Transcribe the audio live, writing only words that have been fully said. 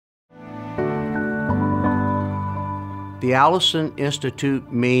The Allison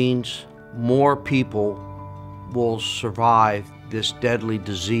Institute means more people will survive this deadly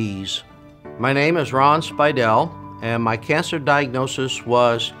disease. My name is Ron Speidel, and my cancer diagnosis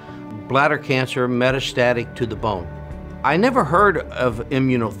was bladder cancer metastatic to the bone. I never heard of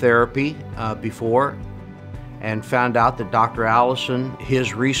immunotherapy before, and found out that Dr. Allison,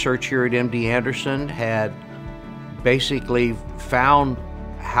 his research here at MD Anderson, had basically found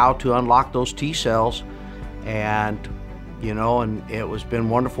how to unlock those T cells, and it was been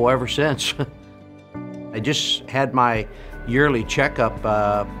wonderful ever since. I just had my yearly checkup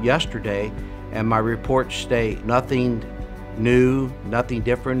yesterday, and my reports state nothing new, nothing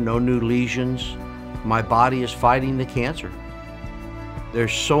different, no new lesions. My body is fighting the cancer.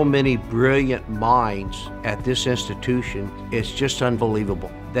 There's so many brilliant minds at this institution. It's just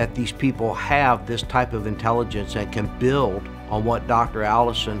unbelievable that these people have this type of intelligence and can build on what Dr.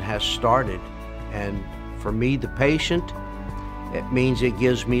 Allison has started. And for me, the patient, it means it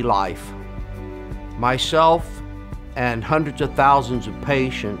gives me life. Myself and hundreds of thousands of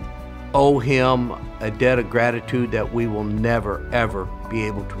patients owe him a debt of gratitude that we will never, ever be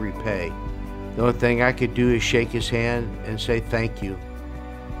able to repay. The only thing I could do is shake his hand and say thank you.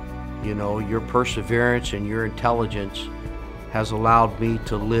 Your perseverance and your intelligence has allowed me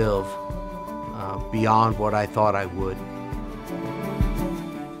to live beyond what I thought I would.